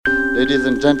Ladies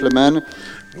and gentlemen.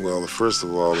 Well, first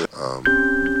of all,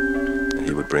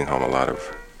 he would bring home a lot of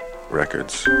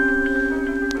records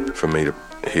for me to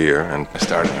hear, and I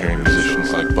started hearing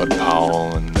musicians like Bud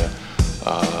Powell and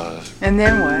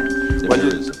then what?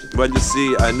 Well, you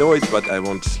see, I know it, but I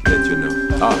won't let you know.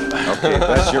 Oh, okay,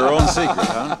 that's your own secret,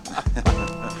 huh?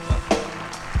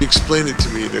 explain it to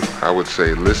me. I would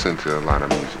say listen to a lot of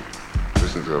music.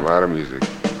 Listen to a lot of music.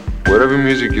 Whatever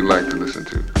music you like to listen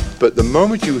to. But the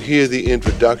moment you hear the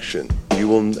introduction, you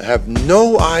will have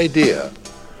no idea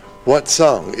what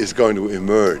song is going to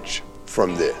emerge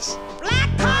from this. Black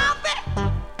coffee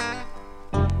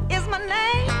is my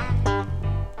name.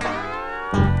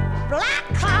 Black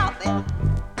coffee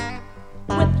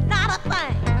with not a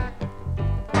thing.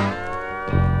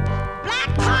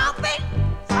 Black coffee,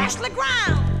 freshly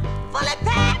ground, fully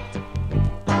packed.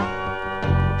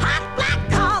 Hot black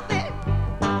coffee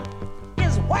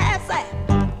is where it's at.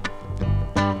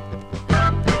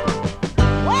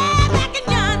 Way back in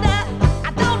yonder,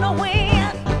 I don't know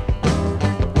when,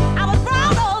 I was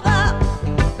brought over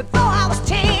before I was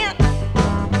 10.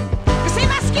 You see,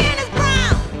 my skin is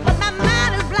brown, but my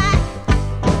mind is black.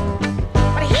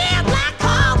 But here, black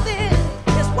coffee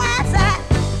is where it's at.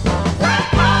 Black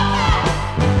coffee.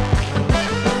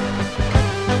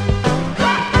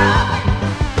 Black coffee.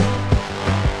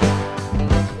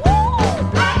 Woo,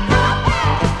 black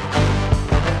coffee.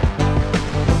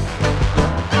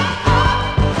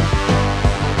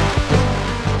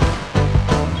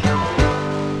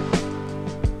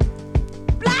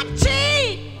 Black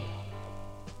cheese,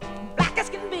 black as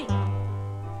can be.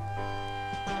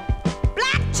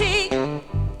 Black cheese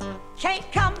can't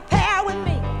compare with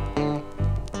me.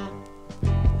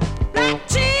 Black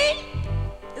cheese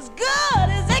is good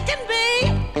as it can be,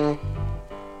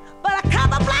 but a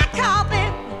cup of black coffee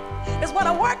is what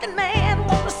a working man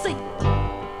wants to see.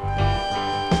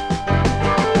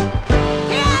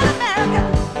 Here in America,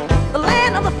 the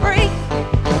land of the free,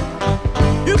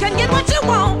 you can get what you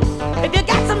want if you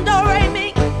got some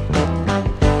do-re-mi.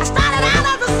 I started out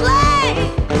as a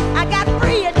slave, I got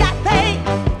free and got paid.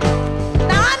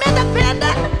 Now I'm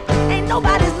independent,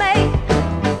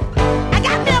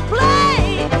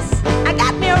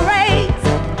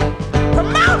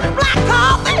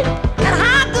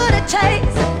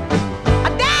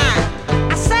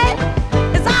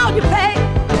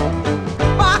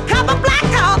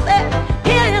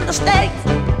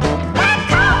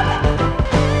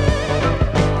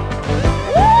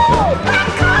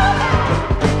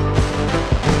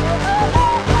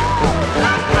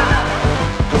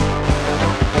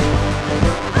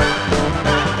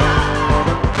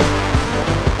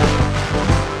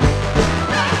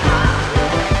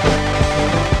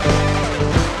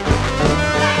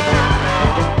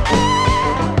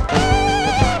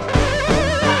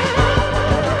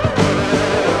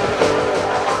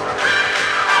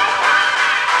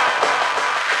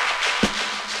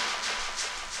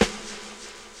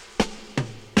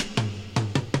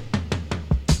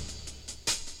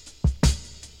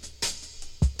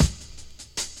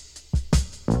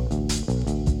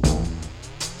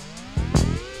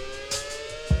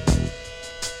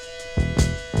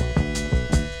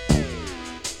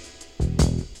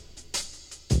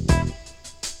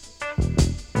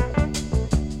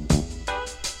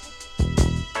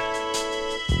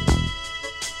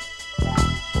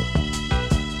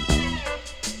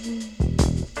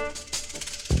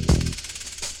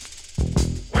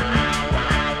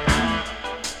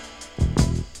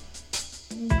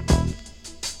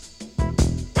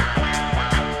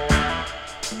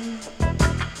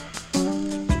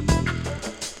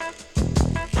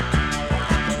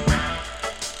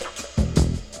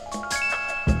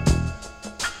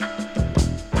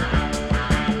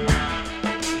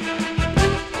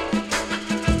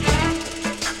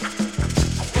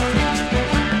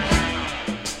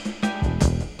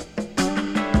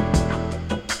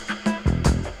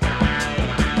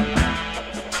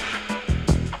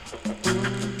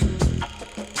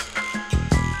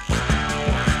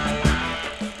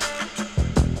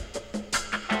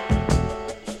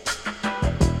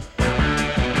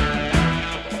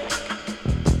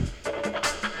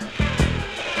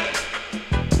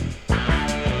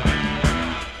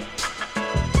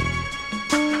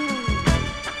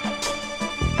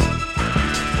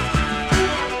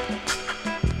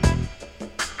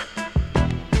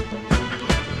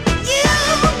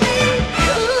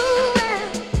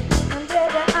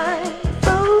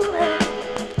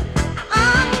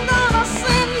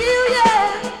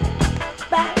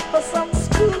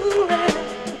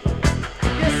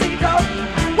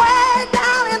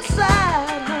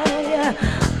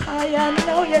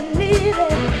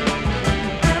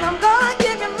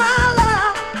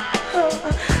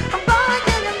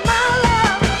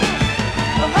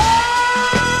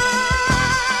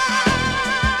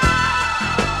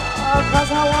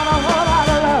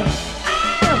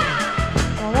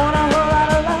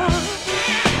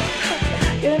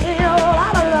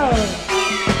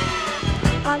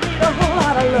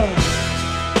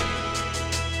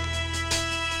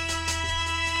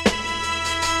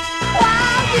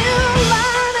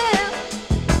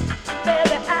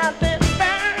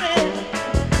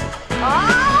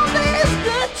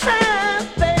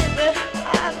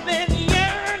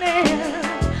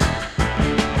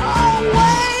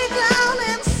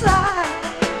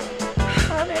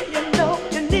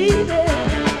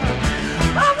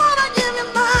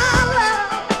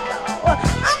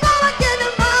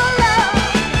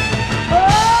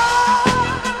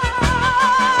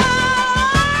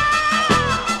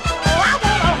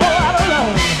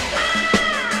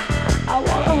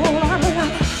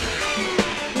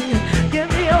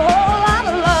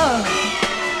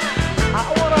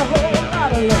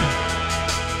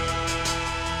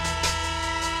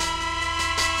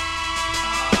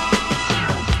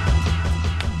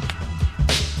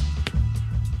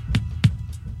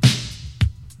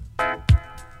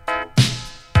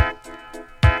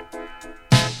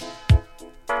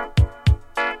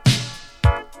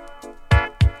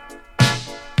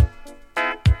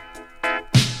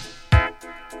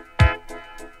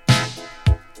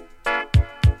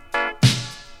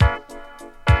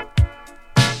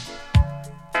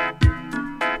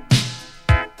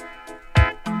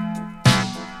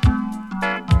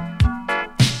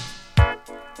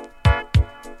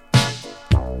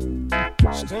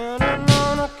 Standing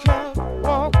on a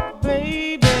catwalk,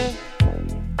 baby,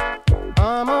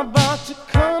 I'm about to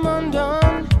come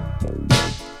undone,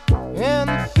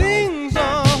 and things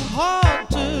are hard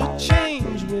to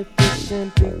change with this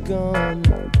empty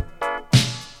gun.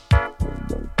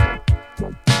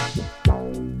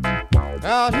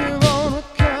 Out here on a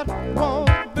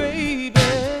catwalk, baby,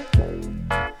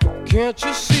 can't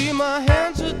you see my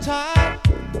hands are tied?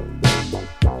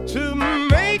 To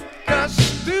make a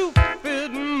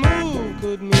stupid move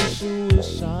could mean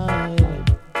suicide.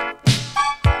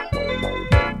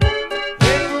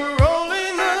 They were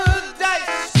rolling the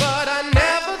dice, but I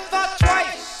never thought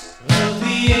twice of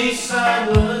the ace I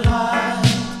would hide.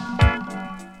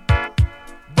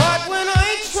 But when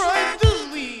I tried to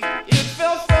leave, it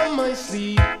fell from my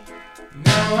sleeve.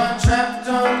 Now I'm trapped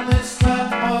on this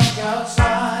catwalk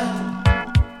outside.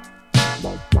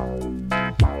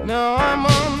 Now I'm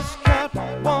on this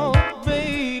catwalk,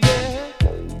 baby,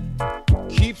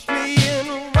 keeps me in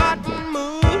a rotten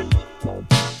mood.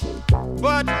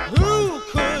 But who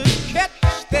could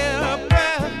catch their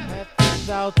breath at this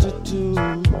altitude?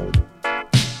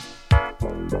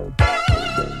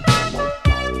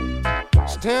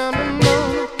 Standing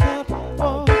on a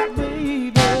catwalk,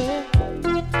 baby,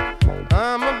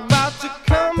 I'm about to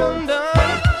come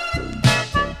undone,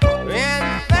 and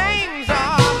things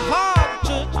are hard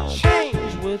to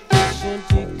change with this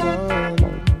empty gun.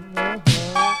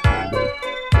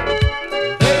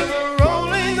 They were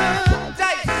rolling the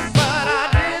dice, but I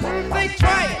didn't think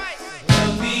twice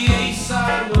of the ace I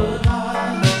would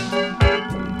hide.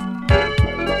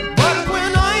 But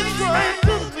when I tried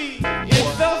to leave, it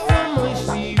fell from my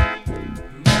sleeve.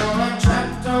 Now I'm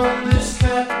trapped on this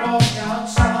catwalk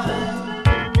outside.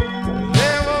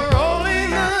 They were rolling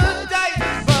the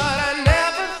dice, but I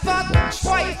never thought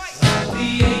twice of the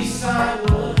ace I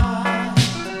would hide.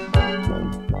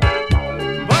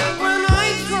 But when I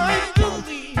tried to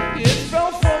leave, it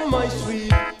fell from my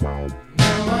sleeve.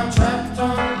 Now I'm trapped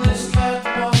on this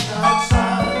catwalk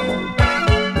outside.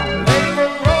 They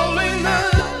were rolling the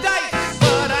dice,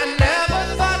 but I never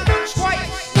thought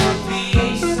twice of the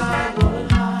ace I would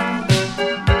hide.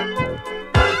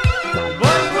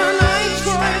 But when I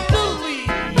tried to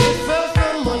leave, it fell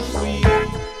from my sleeve.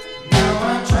 Now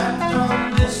I'm trapped on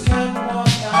this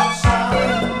catwalk outside.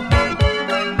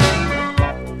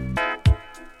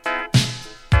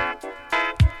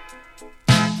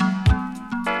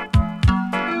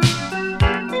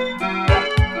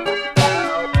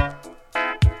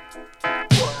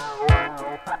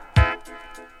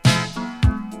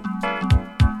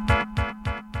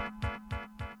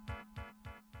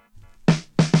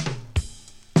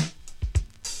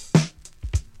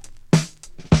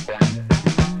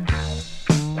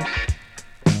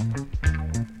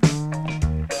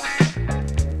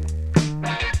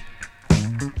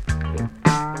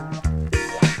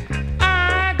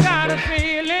 I got a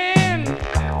feeling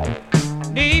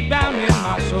deep down in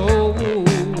my soul.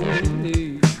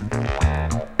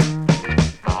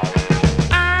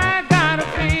 I got a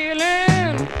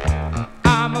feeling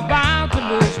I'm about to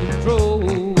lose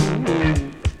control.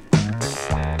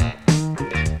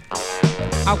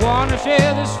 I wanna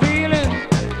share this feeling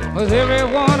with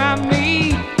everyone I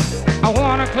meet. I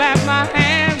wanna clap my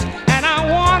hands and I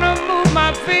wanna move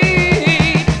my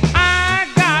feet. I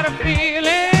got a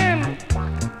feeling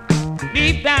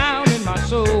deep down in my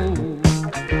soul.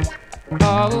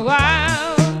 Oh,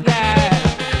 wow, yeah.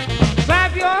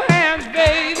 Clap your hands,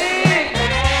 baby,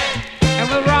 and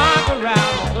we'll rock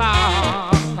around the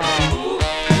clock.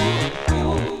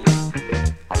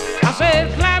 I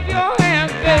said, clap your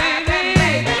hands,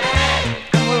 baby,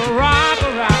 and we'll rock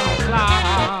around the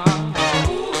clock.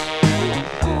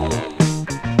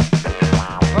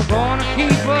 We're gonna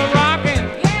keep her rocking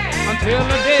until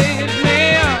the day is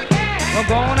near. We're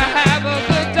gonna have a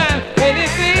good time, baby,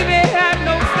 baby, have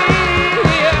no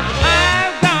fear.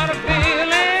 I've got a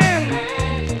feeling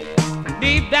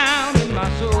deep down in my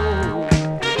soul.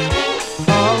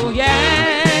 Oh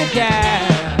yeah, yeah.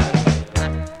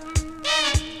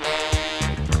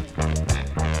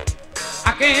 I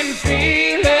can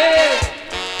feel it.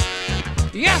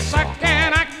 Yes, I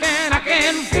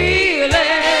can feel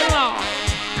it.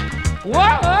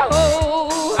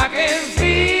 Whoa, I can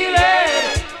feel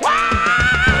it.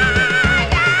 Wow.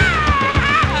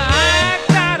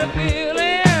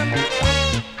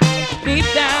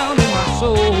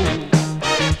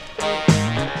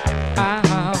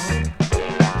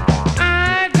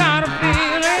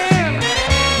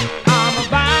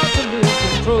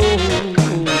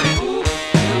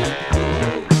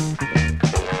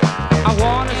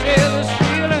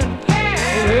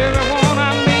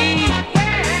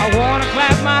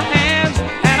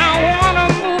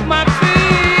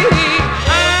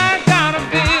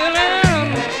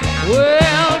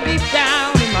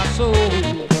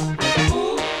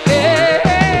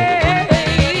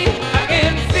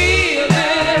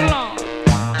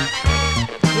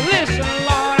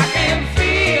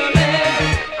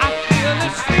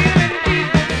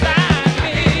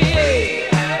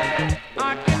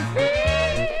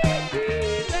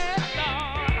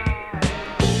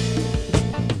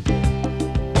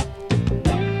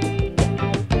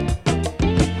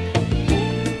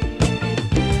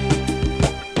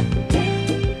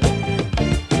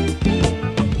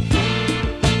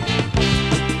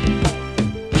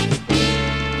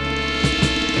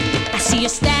 see you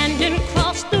standing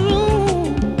across the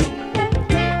room.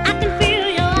 I can feel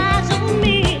your eyes on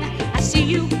me. I see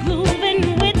you grooving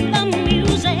with the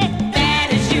music,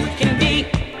 bad as you can be.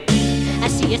 I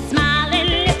see your smiling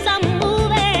lips are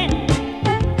moving.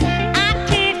 I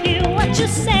can't hear what you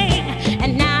say,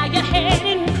 and now you're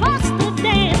heading across the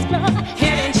dance floor,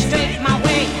 heading straight my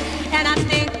way, and I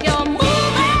think you're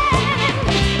moving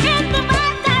in the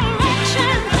right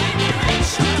direction.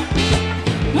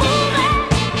 Moving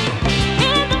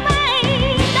in the right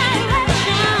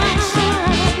direction.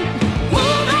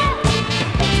 Moving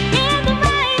in the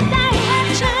right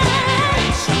direction.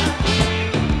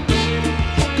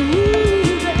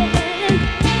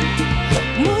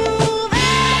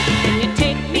 Moving, and you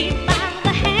take me by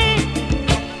the hand.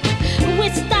 We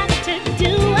start to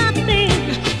do our thing.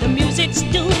 The music's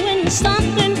doing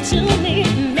something to me.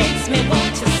 It makes me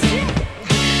want to sing.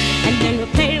 And then we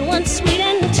play one sweet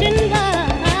and tender.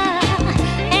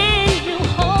 And you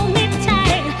hold me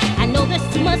tight. I know this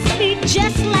must be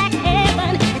just like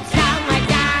heaven. It sounds like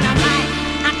dynamite.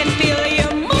 I can feel you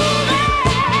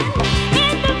moving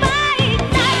in the right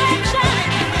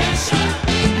direction.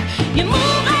 You're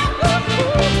moving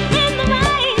in the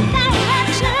right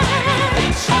direction.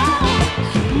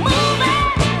 Moving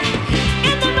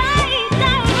in the right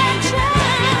direction.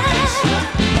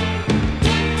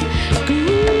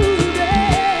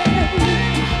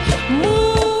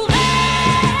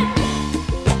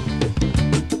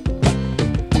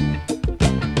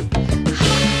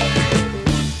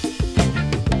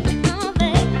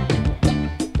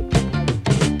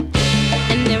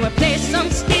 And then we play some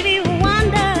Stevie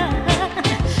Wonder,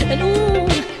 and ooh,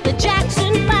 the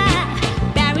Jackson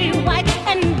 5, Barry White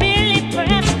and Billy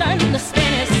Preston. The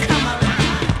spinners come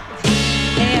alive.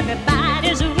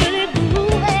 Everybody's really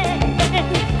grooving,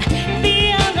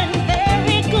 feeling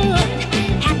very good.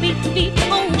 Happy feet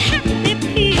on happy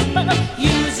people,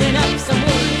 using up some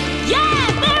wood. Yeah,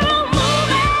 they're all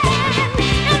moving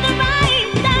in the right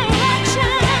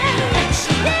direction.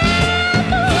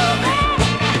 Yeah, moving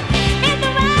in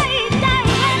the right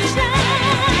direction.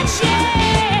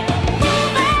 Yeah,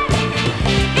 moving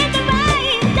in the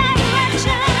right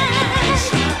direction.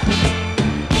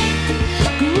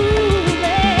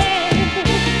 Grooving,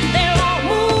 they're all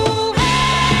moving.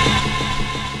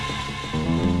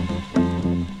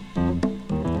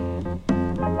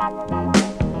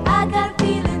 I got a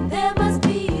feeling there must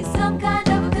be some kind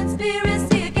of a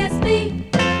conspiracy against me.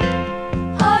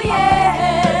 Oh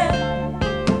yeah,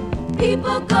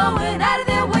 people going out of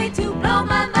their way to blow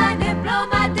my mind and blow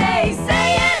my day,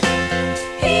 saying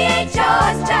he ain't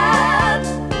yours, child.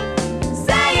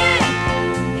 Saying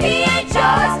he ain't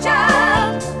yours,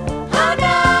 child. Oh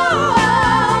no.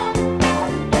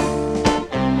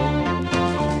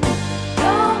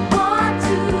 Don't want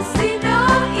to see no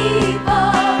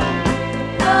evil.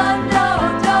 No, no,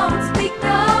 don't speak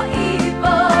no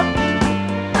evil.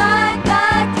 My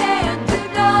God can't do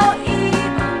no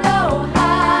evil, no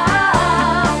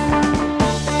harm.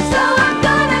 So I'm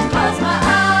gonna close my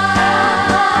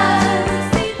eyes,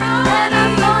 and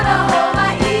I'm gonna hold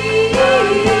my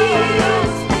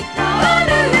ears.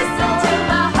 Gonna listen to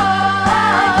my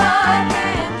heart.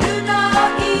 Can't do no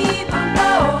evil,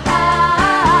 no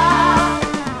harm.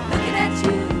 Looking at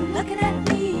you, looking at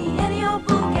me, any old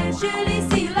fool can surely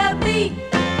see you love me.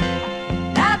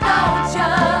 Now don't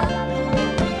you?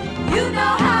 You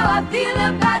know how I feel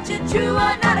about you, true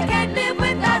or not. I can't live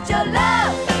without your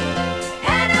love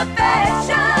and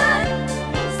affection.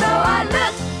 So I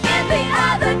look in the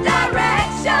other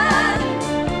direction.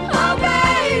 Oh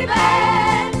baby,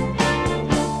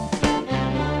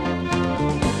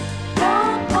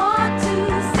 don't want to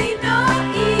see no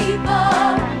evil.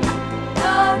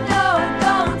 No, no,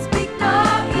 don't speak no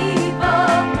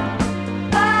evil.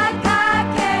 My God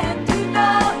can't do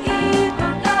no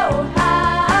evil, no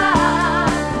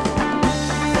harm.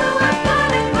 So I'm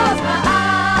gonna close my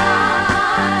eyes.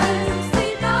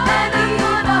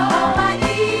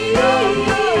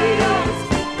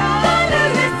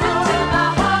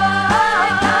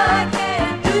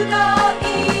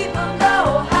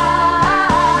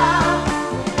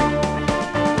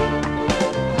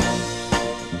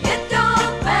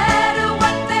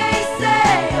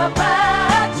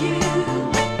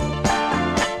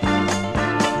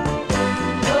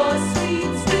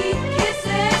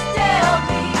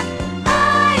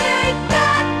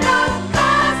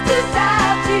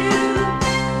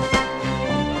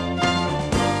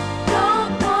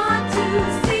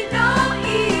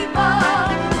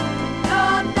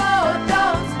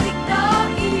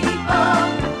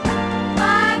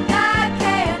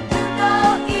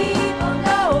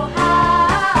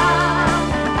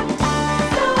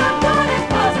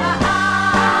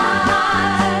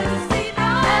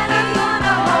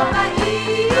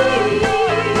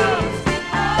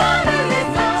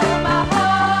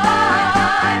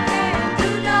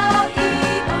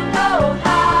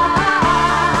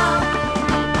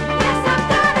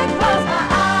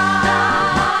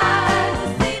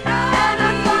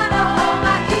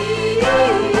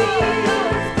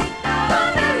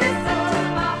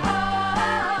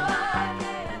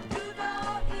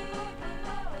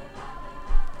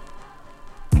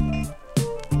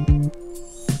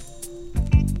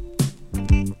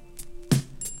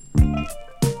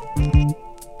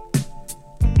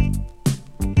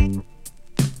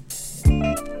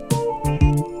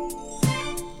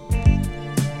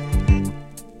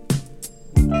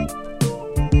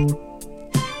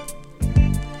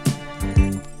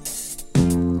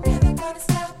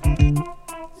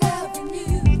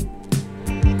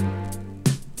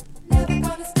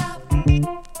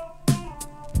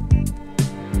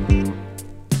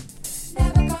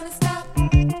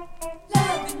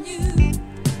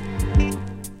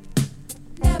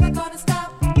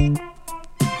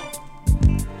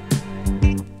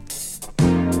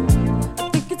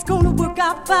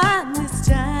 fine this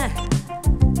time.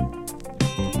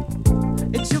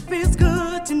 It sure feels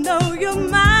good to know you're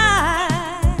mine.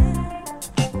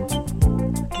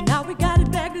 Now we got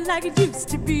it back like it used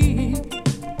to be.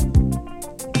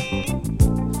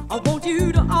 I want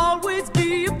you to always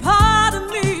be a part of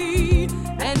me.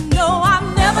 And no,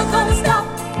 I'm never gonna stop,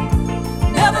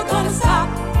 never gonna stop.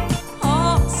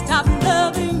 Oh, stop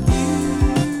loving you.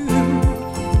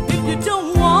 If you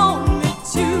don't want me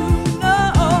to, no,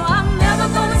 I'm never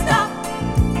gonna stop,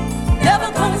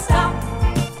 never gonna stop.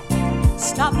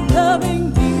 Stop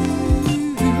loving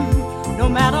you, no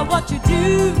matter what you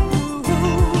do.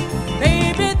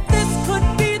 Baby, this could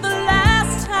be the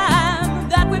last time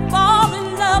that we fall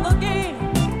in love again.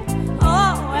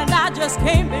 Oh, and I just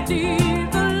can't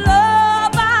believe the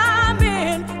love I'm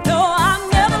in. No, I'm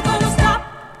never gonna stop,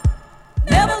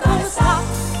 never gonna stop.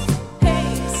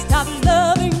 Hey, stop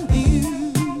loving you.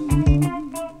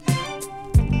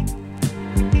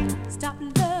 Stop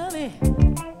loving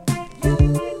you.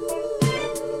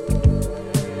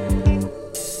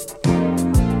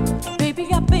 Baby,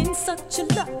 I've been such a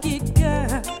lucky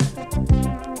girl.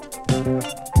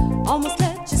 Almost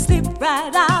let you slip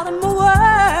right out of my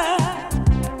world.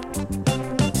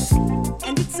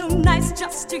 And it's so nice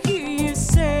just to hear you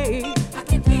say, I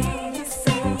can hear you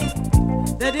say,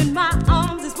 that in my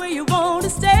arms is where you want to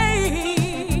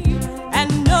stay.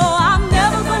 And no, I'm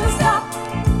never gonna stop,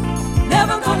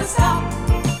 never gonna stop.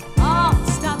 Oh,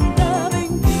 stop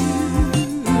loving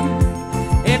you.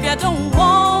 If you don't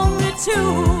want me to,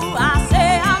 I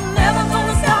say I'm never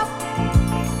gonna stop,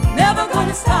 never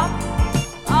gonna stop.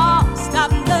 Oh,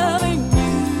 stop loving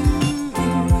you.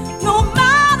 No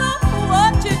matter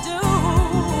what you do,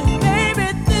 baby,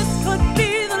 this could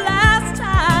be the last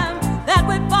time that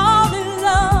we fall in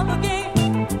love again.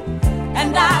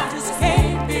 And I just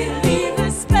can't believe the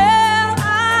spell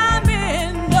I'm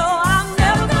in. No, I'm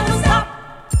never gonna stop,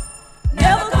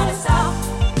 never gonna stop.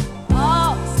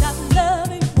 Oh, stop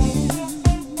loving you.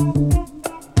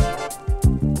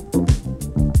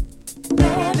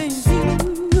 Loving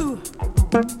you.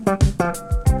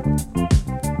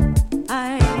 I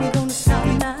ain't gonna stop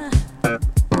now.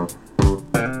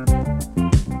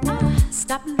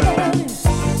 Stop loving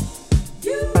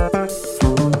you.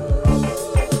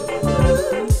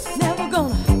 Never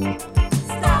gonna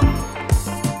stop.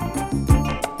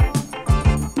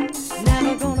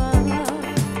 Never gonna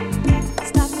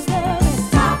stop loving.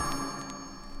 Stop.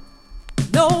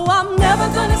 No, I'm never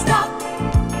gonna stop.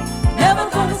 Never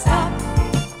gonna stop.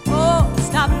 Oh,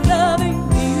 stop loving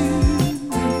you.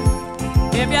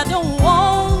 If you don't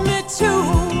want me to,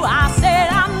 I said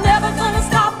I'm never gonna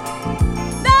stop,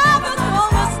 never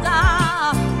gonna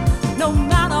stop, no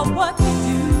matter what you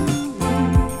do.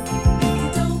 If you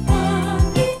don't want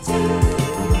me to,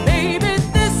 baby,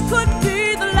 this could be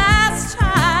the last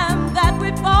time that we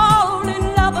fall in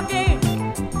love again.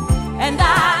 And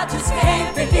I just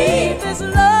can't believe this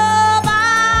love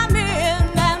I'm in.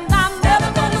 And I'm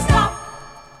never gonna stop,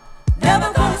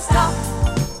 never gonna stop.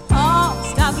 Oh,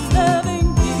 stop loving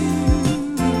you.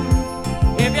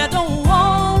 If you don't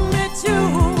want me to,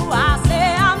 I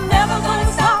say I'm never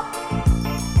gonna stop,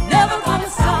 never gonna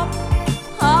stop.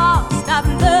 Oh, stop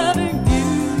loving you.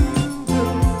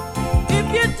 If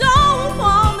you don't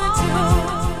want me to.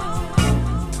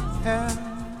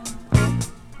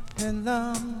 And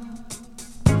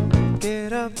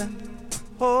get up and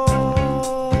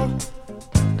oh,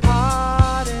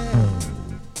 party,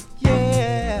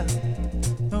 yeah.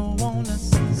 Don't wanna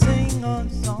sing a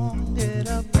song. Get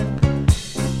up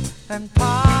and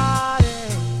party,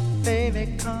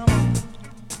 baby. Come on,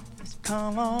 just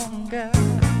come on, girl.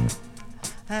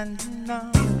 And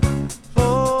now,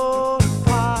 oh,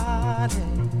 party,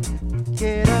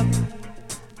 get up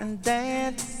and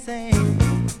dance, sing,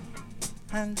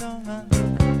 and don't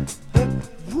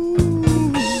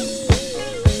ooh,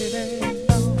 baby,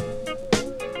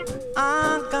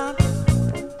 I got a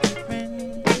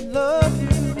friend who love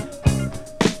you.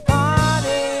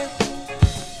 Party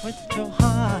with your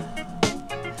heart,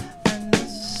 and the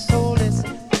soul is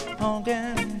hungry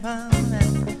and bound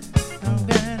and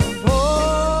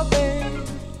oh, babe,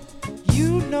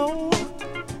 you know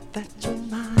that you're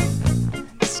mine.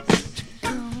 It's got to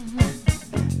come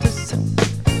to some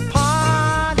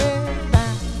party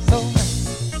now. So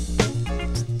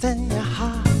just in your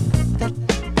heart, that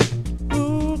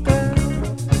ooh, girl.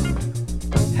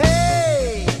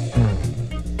 Hey,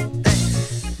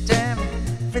 jam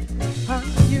with how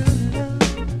you love.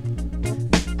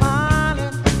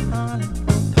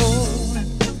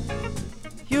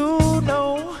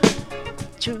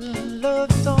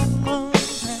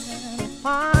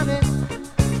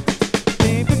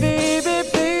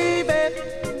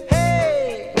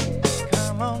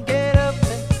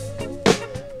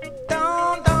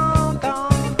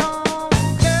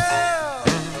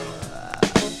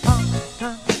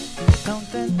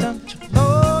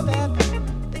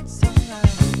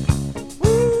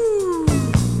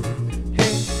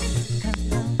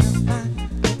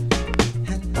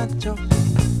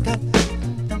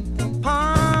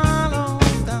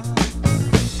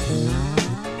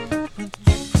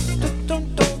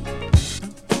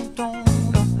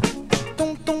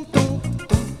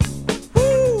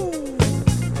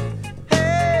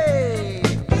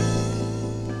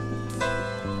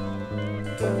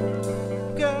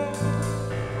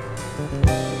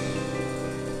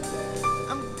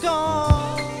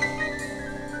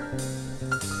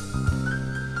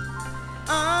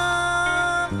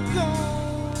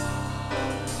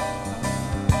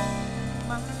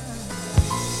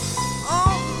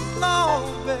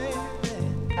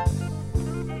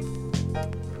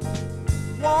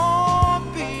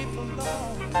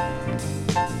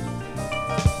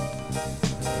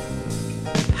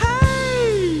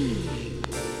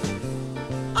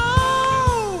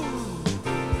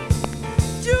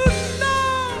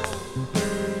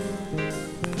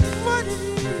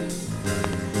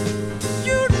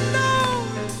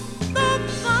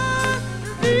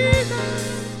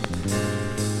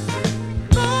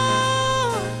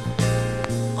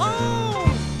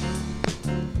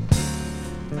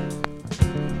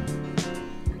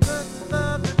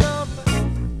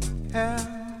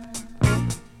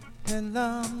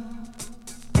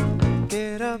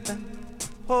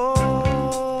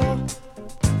 Oh,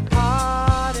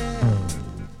 party,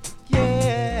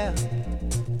 yeah.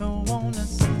 Don't wanna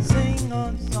sing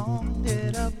a song,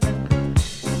 get up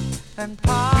and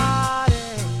party,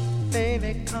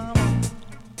 baby,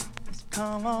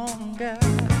 come on, girl,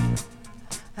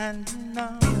 and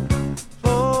now,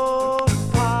 oh,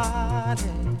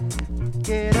 party,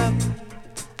 get up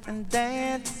and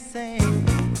dance, sing,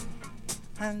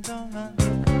 and don't